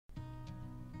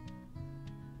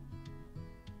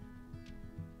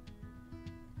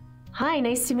Hi,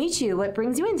 nice to meet you. What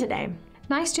brings you in today?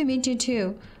 Nice to meet you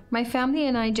too. My family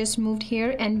and I just moved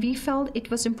here and we felt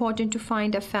it was important to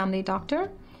find a family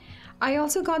doctor. I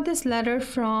also got this letter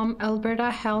from Alberta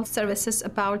Health Services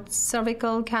about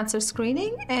cervical cancer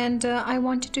screening and I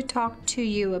wanted to talk to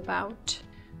you about.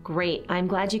 Great, I'm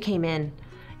glad you came in.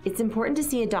 It's important to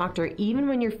see a doctor even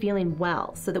when you're feeling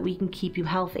well so that we can keep you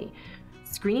healthy.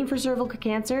 Screening for cervical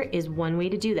cancer is one way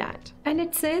to do that. And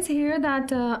it says here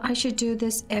that I should do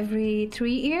this every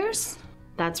 3 years?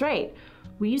 That's right.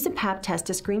 We use a pap test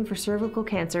to screen for cervical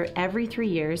cancer every 3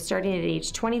 years, starting at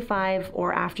age 25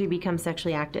 or after you become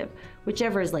sexually active,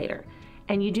 whichever is later.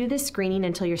 And you do this screening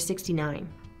until you're 69.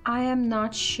 I am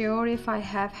not sure if I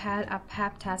have had a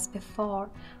pap test before.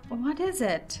 What is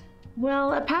it?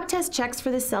 Well, a pap test checks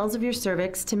for the cells of your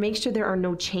cervix to make sure there are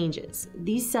no changes.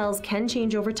 These cells can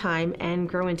change over time and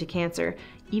grow into cancer,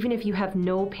 even if you have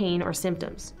no pain or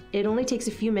symptoms. It only takes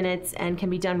a few minutes and can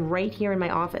be done right here in my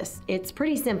office. It's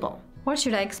pretty simple. What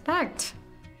should I expect?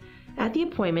 At the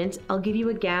appointment, I'll give you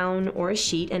a gown or a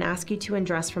sheet and ask you to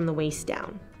undress from the waist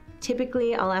down.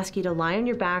 Typically, I'll ask you to lie on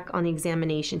your back on the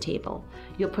examination table.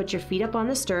 You'll put your feet up on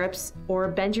the stirrups or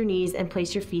bend your knees and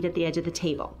place your feet at the edge of the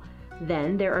table.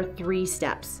 Then there are 3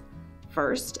 steps.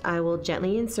 First, I will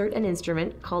gently insert an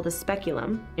instrument called a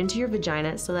speculum into your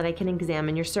vagina so that I can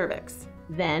examine your cervix.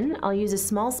 Then, I'll use a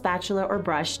small spatula or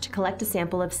brush to collect a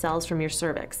sample of cells from your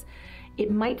cervix. It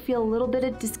might feel a little bit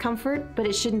of discomfort, but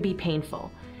it shouldn't be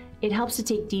painful. It helps to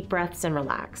take deep breaths and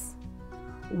relax.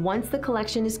 Once the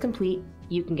collection is complete,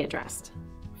 you can get dressed.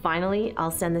 Finally, I'll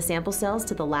send the sample cells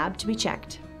to the lab to be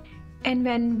checked. And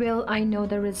when will I know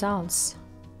the results?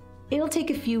 It'll take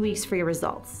a few weeks for your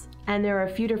results, and there are a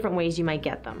few different ways you might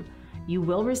get them. You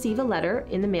will receive a letter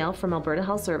in the mail from Alberta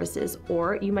Health Services,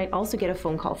 or you might also get a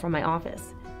phone call from my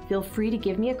office. Feel free to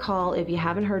give me a call if you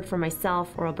haven't heard from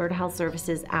myself or Alberta Health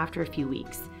Services after a few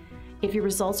weeks. If your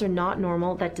results are not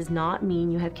normal, that does not mean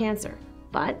you have cancer,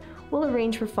 but we'll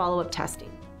arrange for follow-up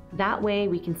testing. That way,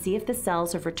 we can see if the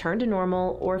cells have returned to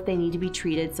normal or if they need to be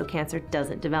treated so cancer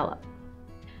doesn't develop.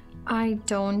 I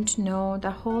don't know.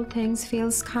 The whole thing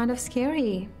feels kind of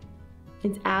scary.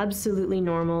 It's absolutely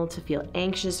normal to feel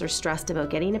anxious or stressed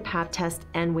about getting a pap test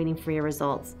and waiting for your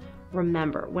results.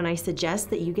 Remember, when I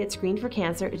suggest that you get screened for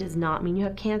cancer, it does not mean you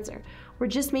have cancer. We're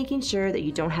just making sure that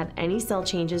you don't have any cell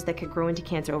changes that could grow into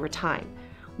cancer over time.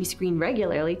 We screen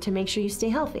regularly to make sure you stay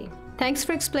healthy. Thanks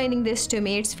for explaining this to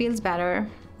me. It feels better.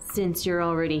 Since you're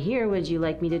already here, would you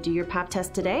like me to do your pap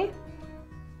test today?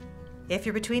 If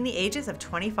you're between the ages of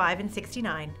 25 and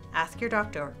 69, ask your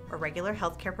doctor or regular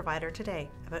healthcare provider today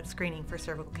about screening for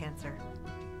cervical cancer.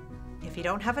 If you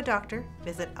don't have a doctor,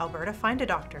 visit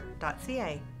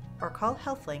MyHealth.Alberta.ca or call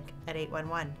HealthLink at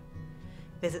 811.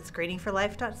 Visit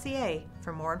screeningforlife.ca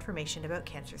for more information about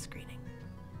cancer screening.